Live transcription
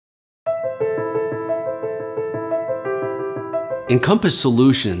nCompass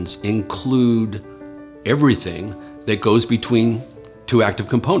solutions include everything that goes between two active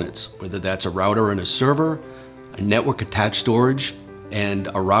components, whether that's a router and a server, a network attached storage, and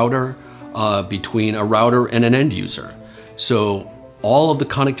a router between a router and an end user. So all of the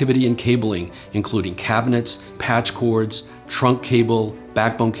connectivity and cabling, including cabinets, patch cords, trunk cable,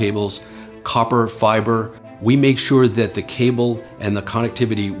 backbone cables, copper, fiber, we make sure that the cable and the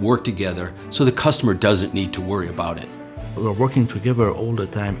connectivity work together so the customer doesn't need to worry about it. We're working together all the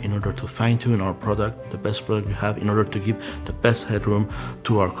time in order to fine-tune our product, the best product we have, in order to give the best headroom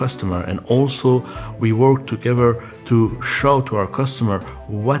to our customer. And also we work together to show to our customer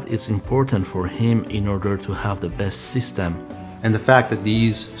what is important for him in order to have the best system. And the fact that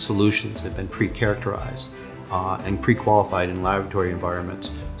these solutions have been pre-characterized and pre-qualified in laboratory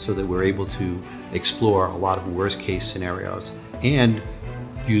environments so that we're able to explore a lot of worst-case scenarios and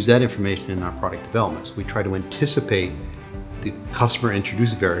use that information in our product developments. We try to anticipate the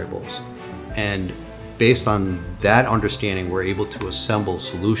customer-introduced variables, and based on that understanding, we're able to assemble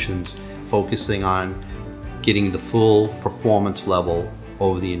solutions focusing on getting the full performance level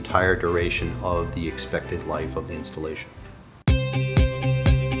over the entire duration of the expected life of the installation.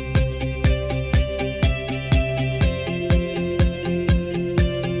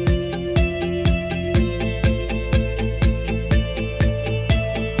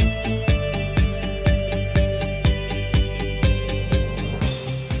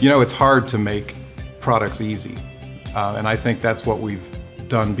 You know, it's hard to make products easy, and I think that's what we've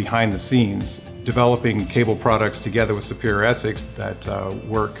done behind the scenes, developing cable products together with Superior Essex that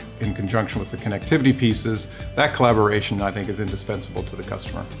work in conjunction with the connectivity pieces. That collaboration, I think, is indispensable to the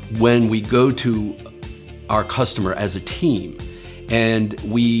customer. When we go to our customer as a team and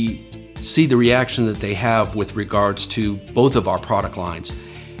we see the reaction that they have with regards to both of our product lines,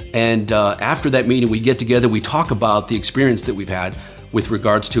 and after that meeting we get together, we talk about the experience that we've had with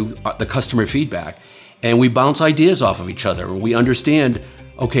regards to the customer feedback, and we bounce ideas off of each other, and we understand,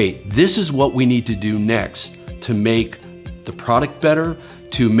 okay, this is what we need to do next to make the product better,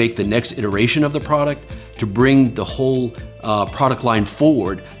 to make the next iteration of the product, to bring the whole product line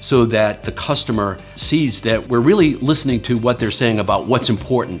forward so that the customer sees that we're really listening to what they're saying about what's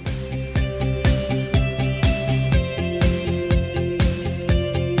important.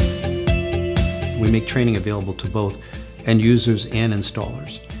 We make training available to both end users and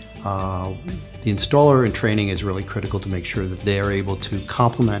installers. The installer in training is really critical to make sure that they are able to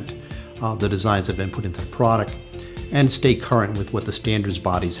complement the designs that have been put into the product and stay current with what the standards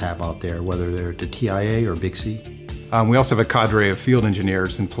bodies have out there, whether they're the TIA or Big C. We also have a cadre of field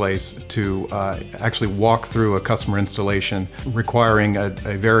engineers in place to actually walk through a customer installation requiring a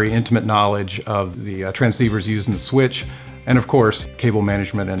very intimate knowledge of the transceivers used in the switch, and of course cable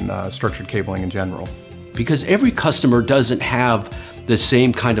management and structured cabling in general. Because every customer doesn't have the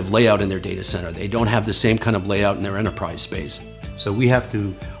same kind of layout in their data center. They don't have the same kind of layout in their enterprise space. So we have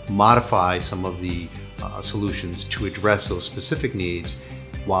to modify some of the solutions to address those specific needs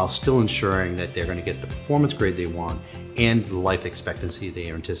while still ensuring that they're going to get the performance grade they want and the life expectancy they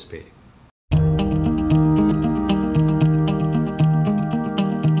are anticipating.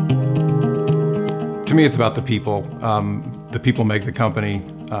 To me, it's about the people. The people make the company.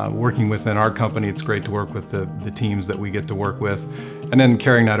 Working within our company, it's great to work with the teams that we get to work with, and then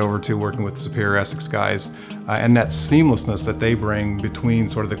carrying that over to working with Superior Essex guys, and that seamlessness that they bring between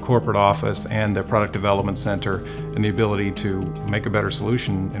sort of the corporate office and the product development center, and the ability to make a better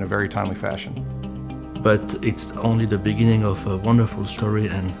solution in a very timely fashion. But it's only the beginning of a wonderful story,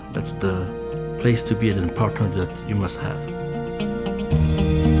 and that's the place to be and partner that you must have.